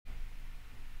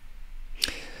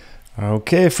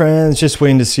Okay, friends, just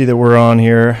waiting to see that we're on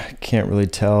here. Can't really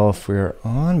tell if we're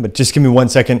on, but just give me 1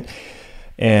 second.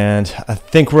 And I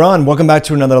think we're on. Welcome back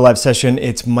to another live session.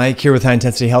 It's Mike here with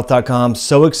HighIntensityHealth.com.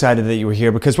 So excited that you were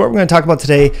here because what we're going to talk about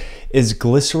today is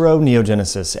Glycerin Eo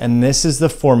Genesis. And this is the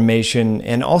formation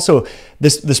and also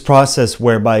this process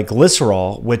whereby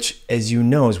glycerol, which as you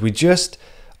know, is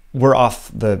we're off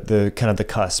the kind of the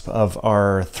cusp of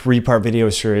our 3-part video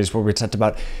series where we talked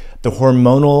about the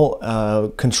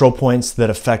hormonal control points that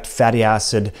affect fatty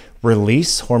acid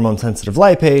release, hormone-sensitive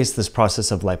lipase, this process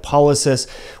of lipolysis.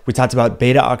 We talked about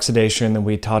beta oxidation, and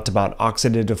we talked about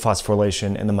oxidative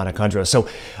phosphorylation in the mitochondria. So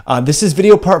this is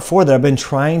video part 4 that I've been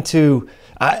trying to,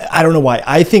 I don't know why.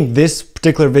 I think this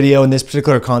particular video and this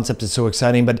particular concept is so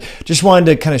exciting, but just wanted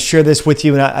to kind of share this with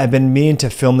you. And I've been meaning to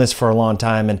film this for a long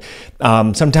time.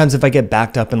 And sometimes if I get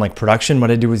backed up in like production, what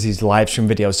I do is these live stream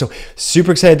videos. So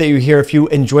super excited that you're here. If you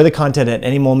enjoy the content at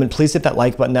any moment, please hit that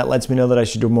like button. That lets me know that I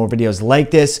should do more videos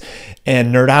like this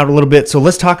and nerd out a little bit. So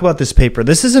let's talk about this paper.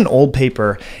 This is an old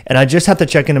paper, and I just have to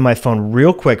check into my phone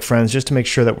real quick, friends, just to make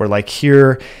sure that we're like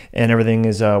here and everything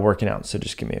is working out. So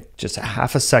just give me just a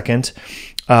half a second.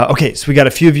 Okay, so we got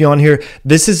a few of you on here.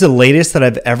 This is the latest that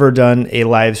I've ever done a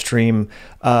live stream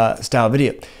style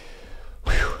video.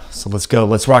 Whew. So let's go.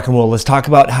 Let's rock and roll. Let's talk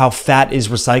about how fat is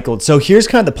recycled. So here's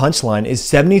kind of the punchline is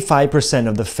 75%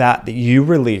 of the fat that you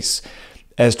release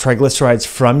as triglycerides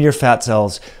from your fat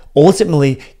cells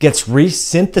ultimately gets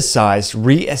resynthesized,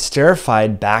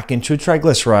 re-esterified back into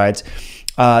triglycerides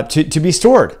to be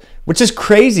stored, which is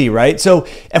crazy, right? So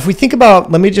if we think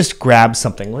about, let me just grab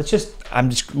something. I'm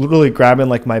just literally grabbing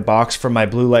like my box from my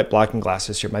blue light blocking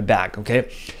glasses here, my bag,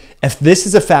 okay? If this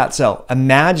is a fat cell,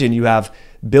 imagine you have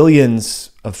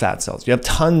billions of fat cells. You have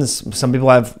tons. Some people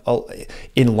have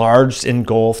enlarged,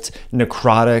 engulfed,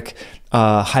 necrotic,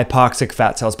 hypoxic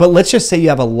fat cells. But let's just say you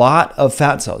have a lot of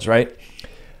fat cells, right?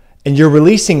 And you're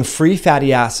releasing free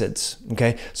fatty acids,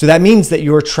 okay? So that means that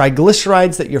your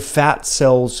triglycerides that your fat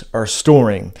cells are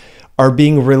storing are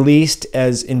being released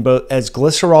as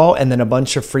glycerol and then a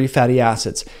bunch of free fatty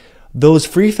acids. Those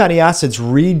free fatty acids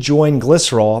rejoin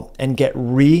glycerol and get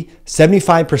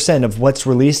 75% of what's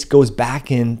released goes back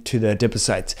into the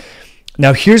adipocytes.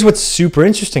 Now, here's what's super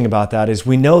interesting about that is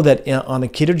we know that on a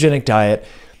ketogenic diet,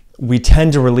 we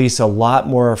tend to release a lot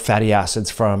more fatty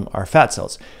acids from our fat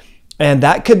cells. And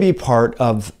that could be part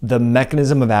of the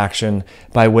mechanism of action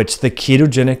by which the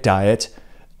ketogenic diet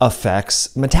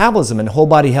affects metabolism and whole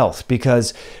body health,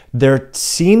 because there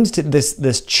seems to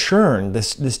this churn,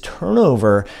 this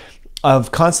turnover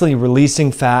of constantly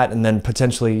releasing fat and then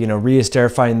potentially,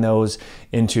 re-esterifying those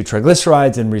into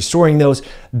triglycerides and restoring those.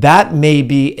 That may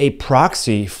be a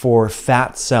proxy for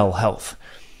fat cell health.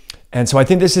 And so I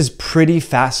think this is pretty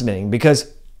fascinating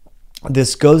because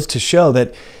this goes to show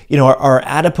that, our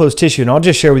adipose tissue, and I'll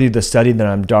just share with you the study that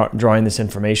I'm drawing this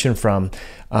information from.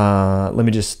 Let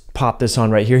me just pop this on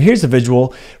right here. Here's the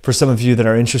visual for some of you that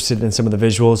are interested in some of the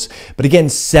visuals. But again,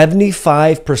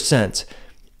 75%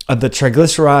 of the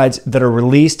triglycerides that are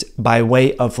released by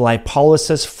way of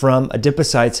lipolysis from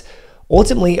adipocytes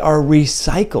ultimately are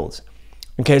recycled.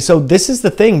 Okay, so this is the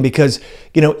thing because,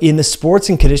 in the sports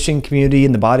and conditioning community,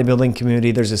 in the bodybuilding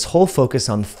community, there's this whole focus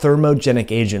on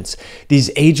thermogenic agents.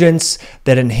 These agents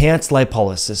that enhance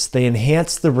lipolysis, they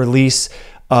enhance the release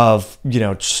of,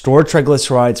 stored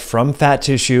triglycerides from fat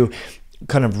tissue,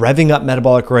 kind of revving up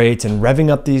metabolic rates and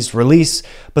revving up these release.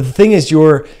 But the thing is,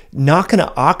 you're not going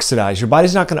to oxidize. Your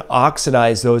body's not going to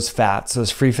oxidize those fats,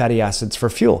 those free fatty acids for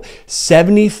fuel.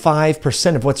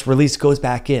 75% of what's released goes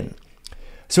back in.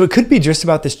 So it could be just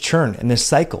about this churn and this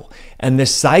cycle. And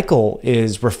this cycle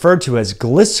is referred to as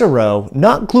glycero,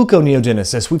 not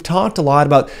gluconeogenesis. We've talked a lot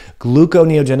about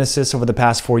gluconeogenesis over the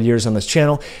past 4 years on this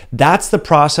channel. That's the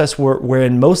process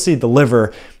wherein mostly the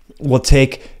liver will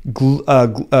take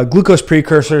glucose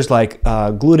precursors like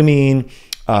glutamine,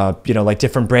 like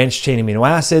different branched chain amino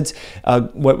acids,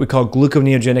 what we call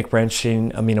gluconeogenic branched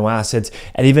chain amino acids,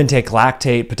 and even take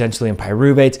lactate, potentially in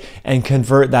pyruvate, and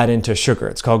convert that into sugar.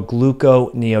 It's called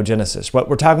gluconeogenesis. What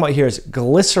we're talking about here is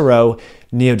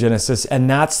glyceroneogenesis, and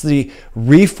that's the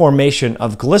reformation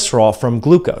of glycerol from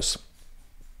glucose.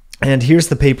 And here's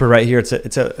the paper right here.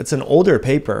 It's an older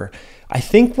paper. I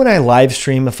think when I live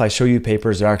stream, if I show you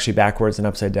papers, they're actually backwards and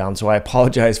upside down. So I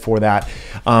apologize for that.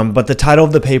 But the title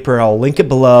of the paper, I'll link it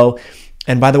below.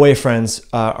 And by the way, friends,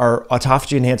 our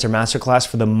Autophagy Enhancer Masterclass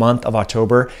for the month of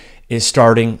October is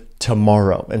starting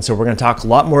tomorrow. And so we're going to talk a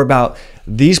lot more about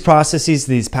these processes,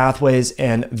 these pathways,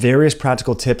 and various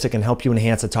practical tips that can help you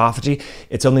enhance autophagy.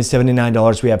 It's only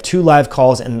 $79. We have 2 live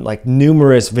calls and like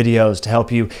numerous videos to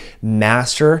help you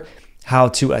master how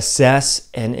to assess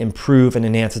and improve and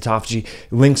enhance autophagy.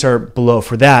 Links are below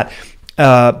for that.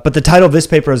 But the title of this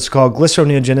paper is called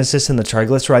Glycerin Eo Genesis and the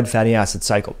Triglyceride Fatty Acid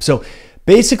Cycle. So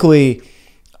basically,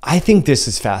 I think this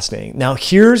is fascinating. Now,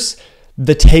 here's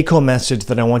the take-home message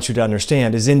that I want you to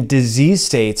understand is in disease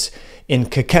states, in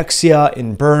cachexia,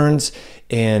 in burns,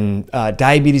 in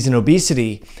diabetes and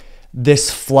obesity,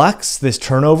 this flux, this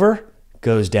turnover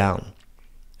goes down.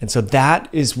 And so that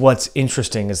is what's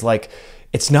interesting is like,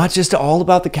 it's not just all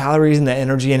about the calories and the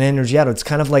energy and energy out. It's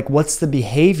kind of like, what's the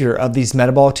behavior of these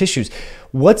metabolic tissues?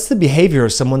 What's the behavior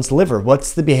of someone's liver?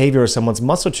 What's the behavior of someone's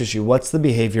muscle tissue? What's the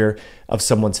behavior of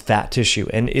someone's fat tissue?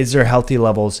 And is there healthy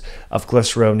levels of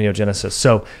Glycerin Eo Genesis?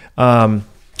 So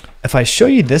if I show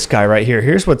you this guy right here,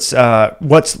 here's let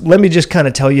me just kind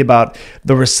of tell you about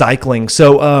the recycling.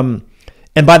 So,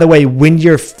 and by the way, when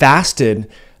you're fasted,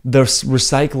 the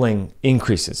recycling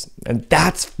increases, and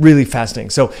that's really fascinating.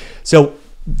 So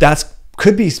that's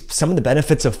could be some of the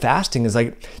benefits of fasting is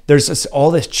like there's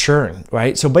all this churn,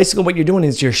 right? So basically what you're doing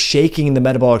is you're shaking the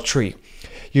metabolic tree.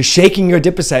 You're shaking your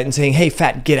adipocyte and saying, hey,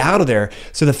 fat, get out of there.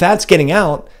 So the fat's getting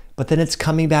out, but then it's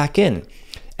coming back in.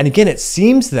 And again, it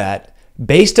seems that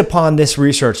based upon this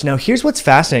research, now here's what's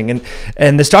fascinating.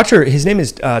 And this doctor, his name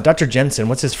is Dr. Jensen.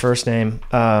 What's his first name?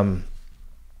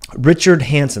 Richard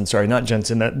Hansen, sorry, not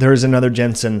Jensen. There's another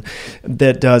Jensen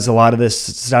that does a lot of this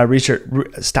style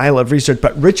of research.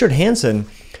 But Richard Hansen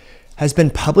has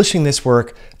been publishing this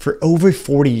work for over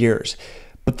 40 years.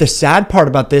 But the sad part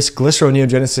about this Glycerin Eo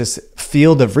Genesis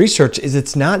field of research is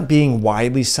it's not being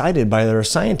widely cited by other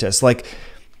scientists. Like,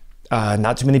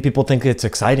 not too many people think it's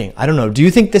exciting. I don't know. Do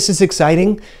you think this is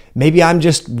exciting? Maybe I'm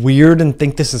just weird and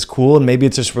think this is cool, and maybe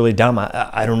it's just really dumb.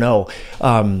 I don't know.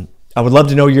 I would love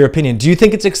to know your opinion. Do you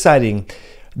think it's exciting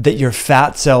that your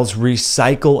fat cells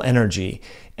recycle energy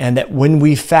and that when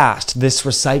we fast, this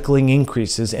recycling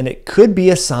increases and it could be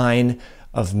a sign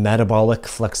of metabolic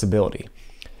flexibility?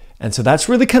 And so that's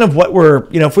really kind of what we're,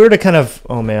 if we were to kind of,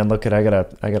 oh man, look at, I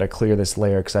gotta clear this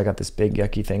layer because I got this big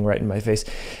yucky thing right in my face.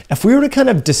 If we were to kind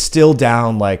of distill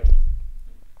down like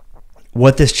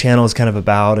what this channel is kind of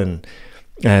about and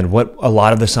what a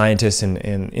lot of the scientists and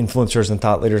influencers and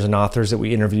thought leaders and authors that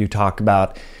we interview talk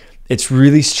about, it's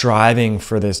really striving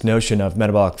for this notion of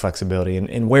metabolic flexibility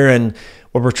and wherein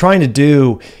what we're trying to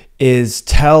do is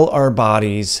tell our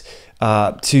bodies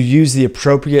to use the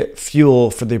appropriate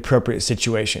fuel for the appropriate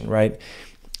situation, right?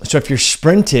 So if you're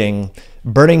sprinting,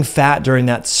 burning fat during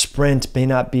that sprint may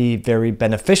not be very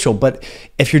beneficial, but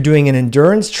if you're doing an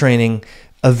endurance training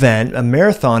event, a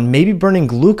marathon, maybe burning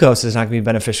glucose is not going to be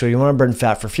beneficial. You want to burn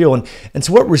fat for fuel. And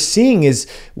so what we're seeing is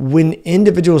when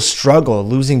individuals struggle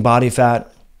losing body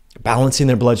fat, balancing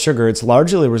their blood sugar, it's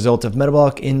largely a result of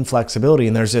metabolic inflexibility.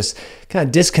 And there's this kind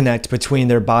of disconnect between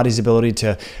their body's ability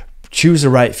to choose the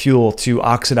right fuel to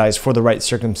oxidize for the right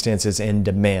circumstances and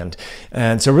demand.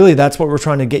 And so really that's what we're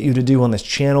trying to get you to do on this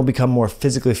channel, become more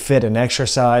physically fit and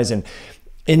exercise. And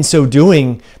in so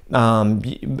doing,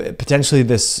 potentially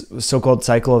this so-called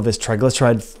cycle of this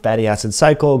triglyceride fatty acid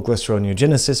cycle, Glycerin Eo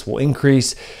Genesis, will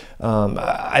increase.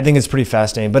 I think it's pretty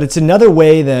fascinating. But it's another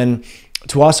way then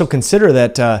to also consider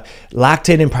that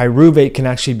lactate and pyruvate can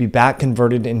actually be back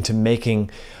converted into making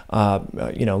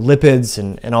lipids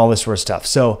and all this sort of stuff.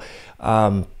 So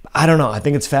I don't know. I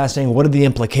think it's fascinating. What are the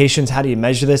implications? How do you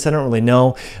measure this? I don't really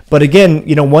know. But again,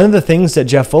 one of the things that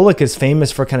Jeff Volek is famous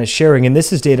for kind of sharing, and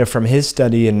this is data from his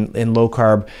study in low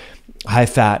carb, high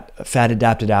fat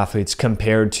adapted athletes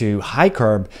compared to high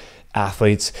carb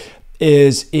athletes,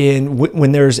 is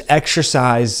when there's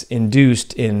exercise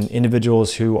induced in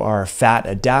individuals who are fat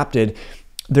adapted,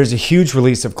 there's a huge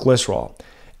release of glycerol.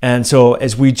 And so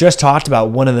as we just talked about,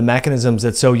 one of the mechanisms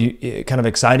that's so kind of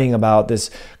exciting about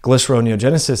this Glycerin Eo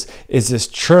Genesis is this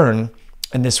churn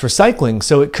and this recycling.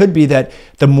 So it could be that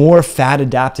the more fat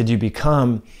adapted you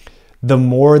become, the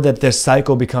more that this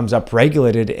cycle becomes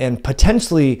upregulated and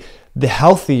potentially the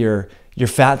healthier your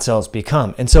fat cells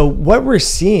become. And so what we're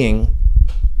seeing,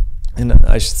 and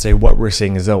I should say what we're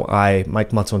seeing is though Mike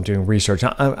Mutzel, I'm doing research.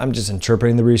 I'm just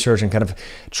interpreting the research and kind of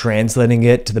translating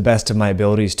it to the best of my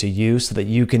abilities to you so that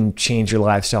you can change your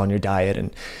lifestyle and your diet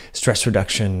and stress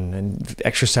reduction and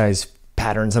exercise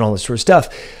patterns and all this sort of stuff.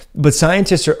 But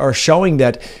scientists are showing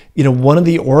that, one of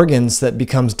the organs that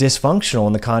becomes dysfunctional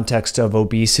in the context of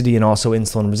obesity and also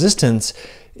insulin resistance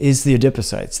is the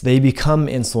adipocytes. They become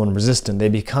insulin resistant. They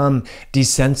become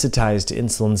desensitized to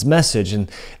insulin's message and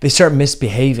they start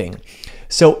misbehaving.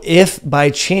 So if by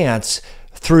chance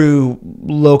through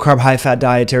low carb, high fat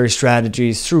dietary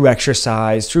strategies, through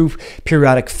exercise, through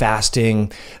periodic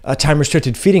fasting, time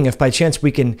restricted feeding, if by chance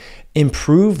we can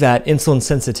improve that insulin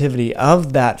sensitivity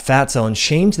of that fat cell and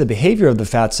change the behavior of the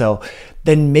fat cell,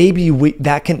 then maybe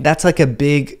that's like a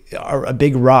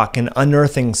big rock in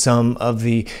unearthing some of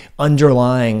the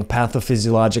underlying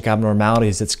pathophysiologic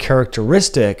abnormalities that's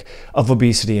characteristic of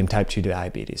obesity and type 2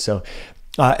 diabetes. So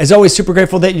as always, super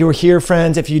grateful that you're here,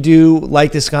 friends. If you do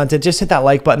like this content, just hit that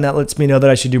like button. That lets me know that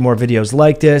I should do more videos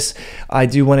like this. I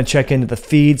do want to check into the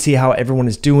feed, see how everyone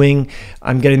is doing.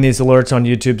 I'm getting these alerts on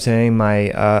YouTube saying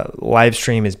my live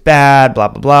stream is bad, blah,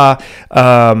 blah,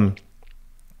 blah.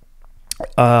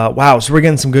 Wow, so we're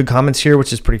getting some good comments here,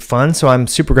 which is pretty fun. So I'm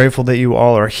super grateful that you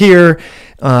all are here.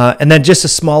 And then just a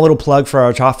small little plug for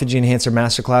our Autophagy Enhancer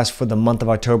Masterclass for the month of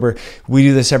October. We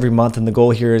do this every month, and the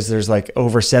goal here is there's like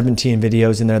over 17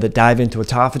 videos in there that dive into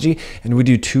autophagy, and we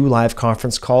do 2 live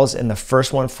conference calls, and the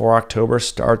first one for October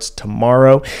starts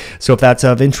tomorrow. So if that's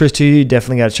of interest to you, you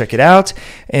definitely got to check it out.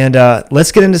 And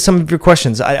let's get into some of your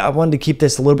questions. I wanted to keep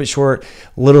this a little bit short,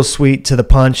 a little sweet to the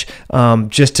punch,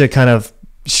 just to kind of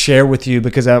share with you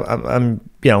because I'm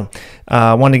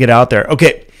wanting to get out there.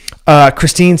 Okay.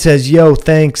 Christine says, yo,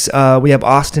 thanks. We have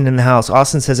Austin in the house.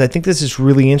 Austin says, I think this is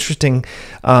really interesting.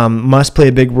 Must play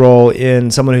a big role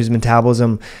in someone whose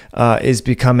metabolism is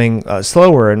becoming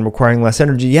slower and requiring less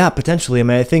energy. Yeah, potentially. I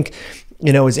mean, I think,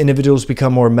 as individuals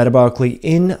become more metabolically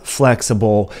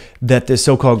inflexible, that this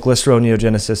so-called Glycerin Eo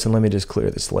Genesis, and let me just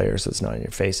clear this layer so it's not in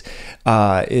your face,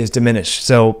 is diminished.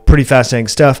 So pretty fascinating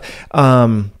stuff.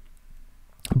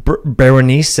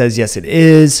 Berenice says, yes, it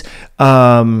is.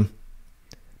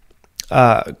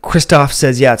 Christoph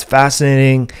says, yeah, it's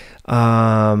fascinating.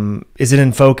 Is it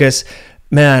in focus?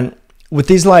 Man, with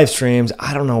these live streams,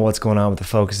 I don't know what's going on with the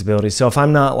focusability. So if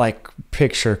I'm not like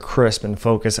picture crisp and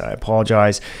focus, I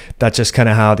apologize. That's just kind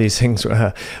of how these things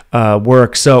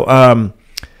work. So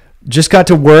just got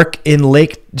to work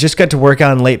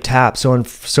out in Lake Tap. So I'm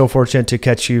so fortunate to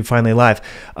catch you finally live.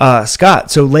 Scott,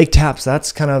 so Lake Taps,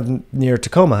 that's kind of near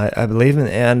Tacoma, I believe.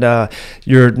 And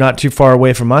you're not too far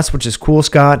away from us, which is cool,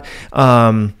 Scott.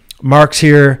 Mark's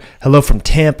here. Hello from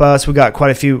Tampa. So we got quite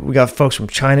a few. We got folks from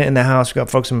China in the house. We got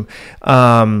folks from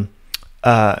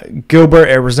Gilbert,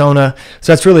 Arizona.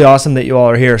 So that's really awesome that you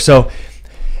all are here. So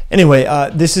anyway,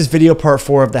 this is video part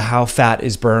 4 of the how fat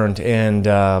is burned, and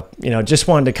just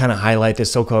wanted to kind of highlight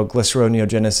this so-called Glycerin Eo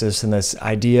Genesis and this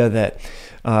idea that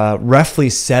roughly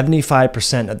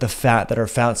 75% of the fat that our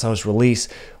fat cells release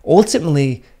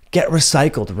ultimately get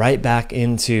recycled right back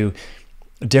into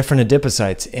different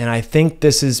adipocytes. And I think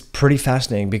this is pretty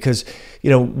fascinating because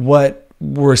what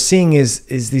we're seeing is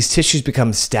these tissues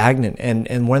become stagnant,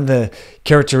 and one of the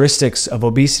characteristics of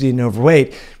obesity and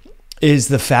overweight is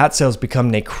the fat cells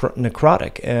become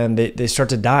necrotic, and they start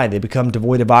to die. They become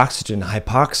devoid of oxygen,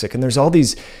 hypoxic, and there's all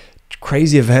these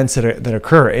crazy events that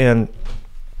occur. And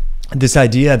this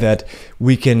idea that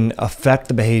we can affect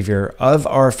the behavior of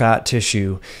our fat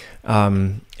tissue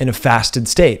in a fasted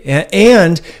state,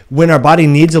 and when our body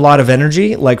needs a lot of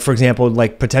energy, like for example,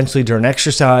 like potentially during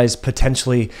exercise,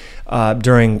 potentially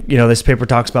during this paper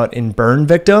talks about in burn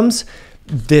victims,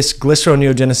 this Glycerin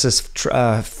Eo Genesis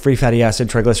free fatty acid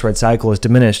triglyceride cycle is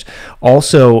diminished.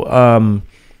 Also,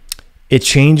 it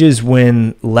changes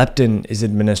when leptin is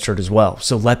administered as well.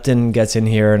 So leptin gets in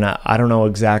here, and I don't know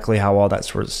exactly how all that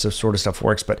sort of stuff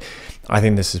works, but I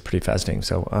think this is pretty fascinating.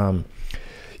 So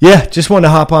yeah, just wanted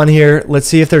to hop on here. Let's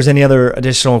see if there's any other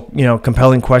additional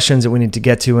compelling questions that we need to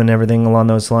get to and everything along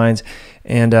those lines.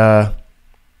 And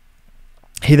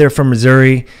hey there from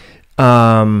Missouri.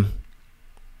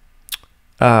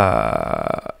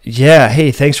 Yeah,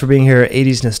 hey, thanks for being here,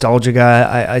 80s nostalgia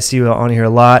guy. I see you on here a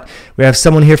lot. We have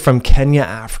someone here from Kenya,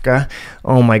 Africa.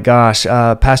 Oh my gosh,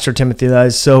 Pastor Timothy, that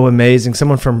is so amazing.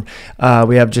 Someone from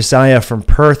we have Josiah from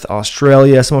Perth,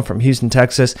 Australia. Someone from Houston,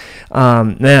 Texas.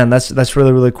 Man, that's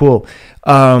really, really cool.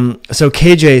 So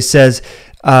KJ says,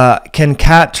 can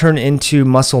cat turn into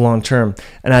muscle long term?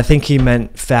 And I think he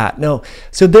meant fat. No,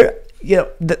 so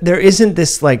there isn't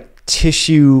this like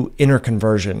tissue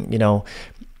interconversion.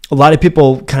 A lot of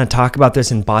people kind of talk about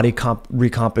this in body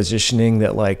recompositioning,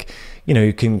 that like,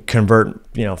 you can convert,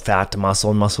 fat to muscle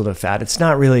and muscle to fat. It's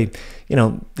not really,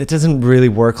 it doesn't really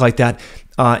work like that.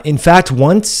 In fact,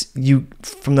 once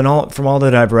from all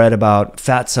that I've read about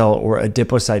fat cell or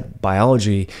adipocyte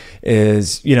biology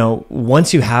is,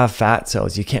 once you have fat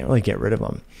cells, you can't really get rid of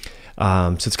them.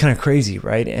 So it's kind of crazy,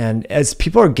 right? And as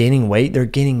people are gaining weight, they're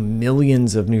gaining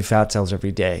millions of new fat cells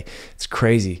every day. It's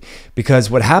crazy because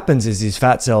what happens is these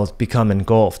fat cells become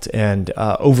engulfed and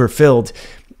overfilled,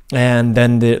 And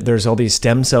then there's all these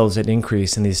stem cells that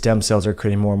increase, and these stem cells are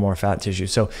creating more and more fat tissue.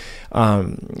 So,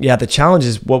 yeah, the challenge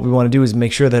is what we want to do is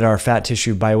make sure that our fat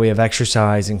tissue, by way of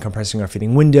exercise and compressing our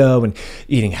feeding window and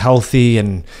eating healthy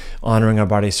and honoring our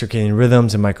body's circadian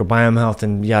rhythms and microbiome health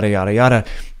and yada, yada, yada,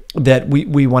 that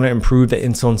we want to improve the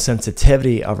insulin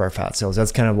sensitivity of our fat cells.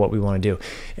 That's kind of what we want to do.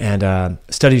 And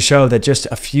studies show that just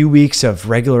a few weeks of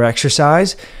regular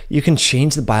exercise, you can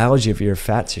change the biology of your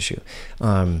fat tissue.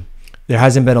 There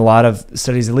hasn't been a lot of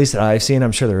studies, at least that I've seen,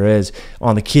 I'm sure there is,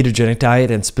 on the ketogenic diet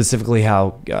and specifically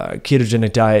how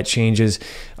ketogenic diet changes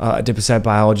adipocyte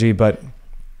biology. But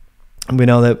we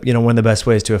know that, one of the best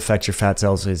ways to affect your fat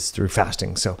cells is through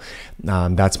fasting. So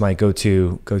that's my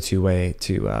go-to way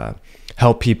to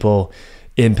help people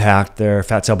impact their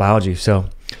fat cell biology. So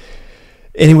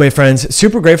anyway, friends,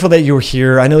 super grateful that you were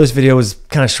here. I know this video was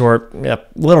kind of short, a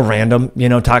little random,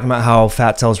 talking about how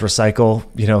fat cells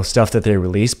recycle, stuff that they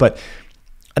release. But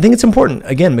I think it's important,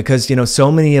 again, because, so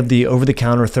many of the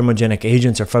over-the-counter thermogenic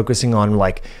agents are focusing on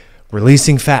like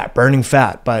releasing fat, burning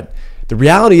fat. But the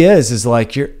reality is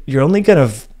like you're only going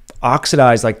to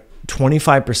oxidize like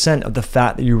 25% of the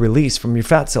fat that you release from your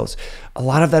fat cells. A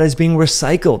lot of that is being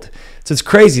recycled. So it's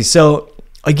crazy. So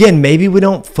again, maybe we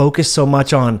don't focus so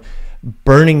much on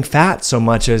burning fat so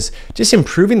much as just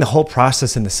improving the whole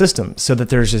process in the system so that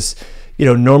there's this,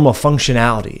 normal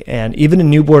functionality. And even in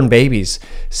newborn babies,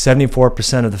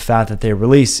 74% of the fat that they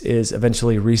release is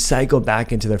eventually recycled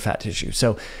back into their fat tissue.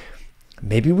 So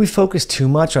maybe we focus too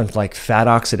much on like fat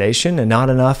oxidation and not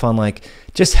enough on like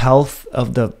just health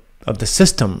of the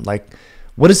system. Like,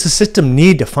 what does the system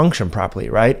need to function properly,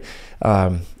 right?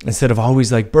 Instead of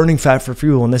always like burning fat for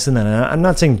fuel and this and that. And I'm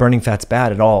not saying burning fat's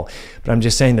bad at all, but I'm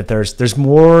just saying that there's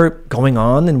more going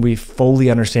on than we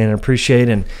fully understand and appreciate.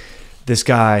 And this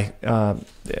guy,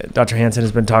 Dr. Hansen,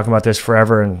 has been talking about this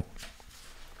forever,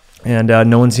 and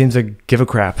no one seems to give a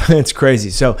crap. It's crazy.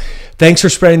 So thanks for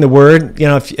spreading the word.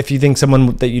 If you think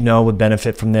someone that would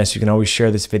benefit from this, you can always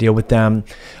share this video with them.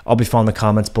 I'll be following the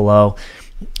comments below.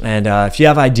 And if you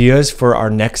have ideas for our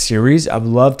next series, I would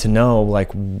love to know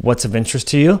like what's of interest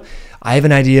to you. I have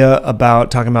an idea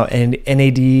about talking about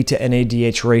NAD to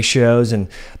NADH ratios and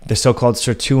the so-called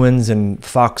sirtuins and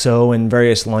FOXO and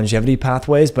various longevity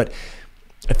pathways. But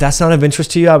if that's not of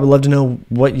interest to you, I would love to know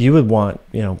what you would want,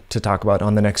 to talk about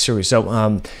on the next series.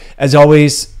 So as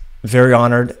always, very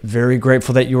honored, very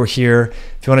grateful that you were here.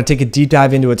 If you want to take a deep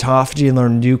dive into autophagy and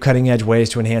learn new cutting edge ways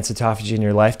to enhance autophagy in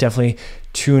your life, definitely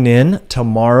tune in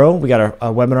tomorrow. We got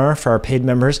a webinar for our paid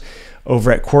members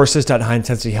over at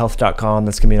courses.highintensityhealth.com.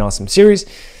 That's going to be an awesome series.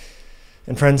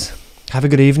 And friends, have a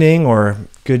good evening or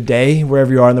good day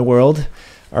wherever you are in the world.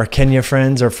 Our Kenya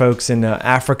friends, our folks in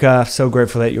Africa, so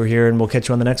grateful that you're here, and we'll catch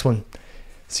you on the next one.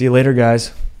 See you later,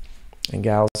 guys and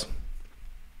gals.